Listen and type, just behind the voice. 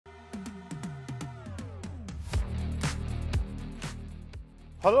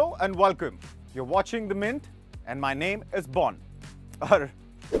Hello and welcome. You're watching The Mint and my name is Bon.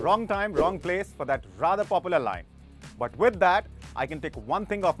 Wrong time, wrong place for that rather popular line. But with that, I can take one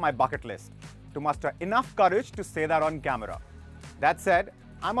thing off my bucket list, to muster enough courage to say that on camera. That said,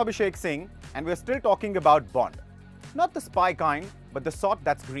 I'm Abhishek Singh and we're still talking about bond. Not the spy kind, but the sort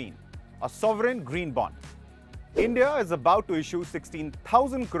that's green. A sovereign green bond. India is about to issue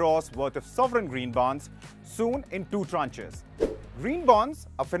 16,000 crores worth of sovereign green bonds soon in 2 tranches. Green bonds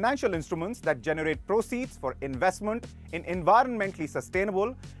are financial instruments that generate proceeds for investment in environmentally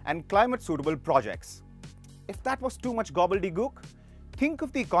sustainable and climate-suitable projects. If that was too much gobbledygook, think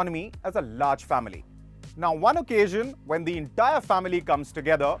of the economy as a large family. Now, one occasion when the entire family comes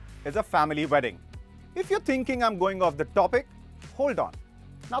together is a family wedding. If you're thinking I'm going off the topic, hold on.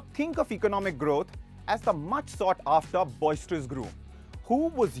 Now think of economic growth as the much sought-after boisterous groom, who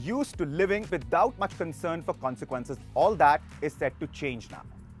was used to living without much concern for consequences. All that is set to change now.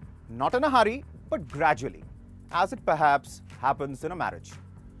 Not in a hurry, but gradually, as it perhaps happens in a marriage.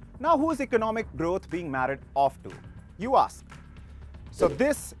 Now, who is economic growth being married off to? You ask. So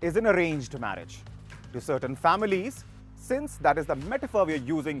this is an arranged marriage. To certain families, since that is the metaphor we are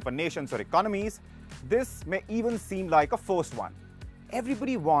using for nations or economies, this may even seem like a forced one.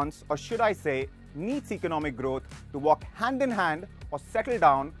 Everybody wants, or should I say, needs economic growth to walk hand in hand or settle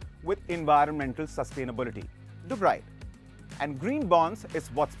down with environmental sustainability. Do right. And green bonds is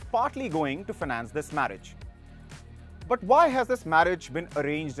what's partly going to finance this marriage. But why has this marriage been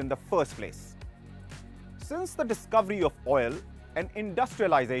arranged in the first place? Since the discovery of oil and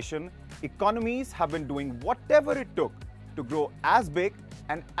industrialization, economies have been doing whatever it took to grow as big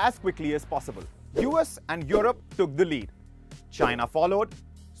and as quickly as possible. US and Europe took the lead. China followed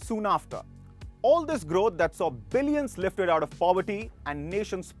soon after. All this growth that saw billions lifted out of poverty and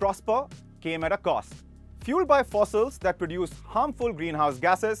nations prosper came at a cost. Fueled by fossils that produce harmful greenhouse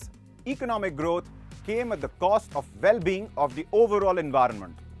gases, economic growth came at the cost of well-being of the overall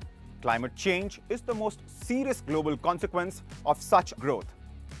environment. Climate change is the most serious global consequence of such growth.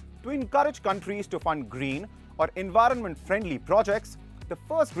 To encourage countries to fund green or environment-friendly projects, the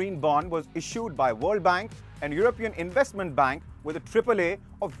first green bond was issued by World Bank and European Investment Bank with a AAA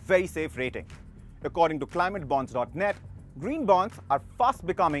of very safe rating. According to climatebonds.net, green bonds are fast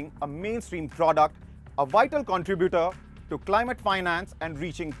becoming a mainstream product, a vital contributor to climate finance and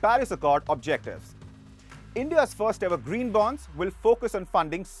reaching Paris Accord objectives. India's first ever green bonds will focus on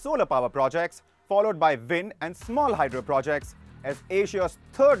funding solar power projects, followed by wind and small hydro projects, as Asia's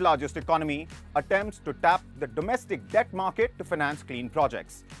third largest economy attempts to tap the domestic debt market to finance clean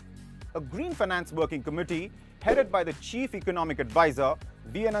projects. A Green Finance Working Committee, headed by the Chief Economic Advisor,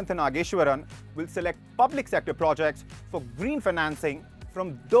 V. Anantha Nageshwaran, will select public sector projects for green financing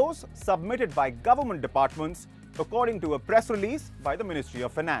from those submitted by government departments, according to a press release by the Ministry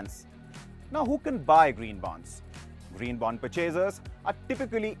of Finance. Now, who can buy green bonds? Green bond purchasers are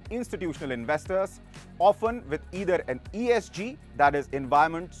typically institutional investors, often with either an ESG, that is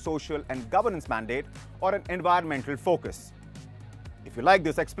environment, social and governance mandate, or an environmental focus. If you like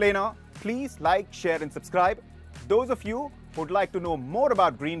this explainer, please like, share and subscribe. Those of you who would like to know more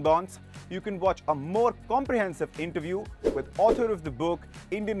about green bonds, you can watch a more comprehensive interview with author of the book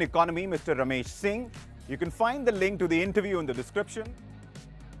Indian Economy, Mr. Ramesh Singh. You can find the link to the interview in the description.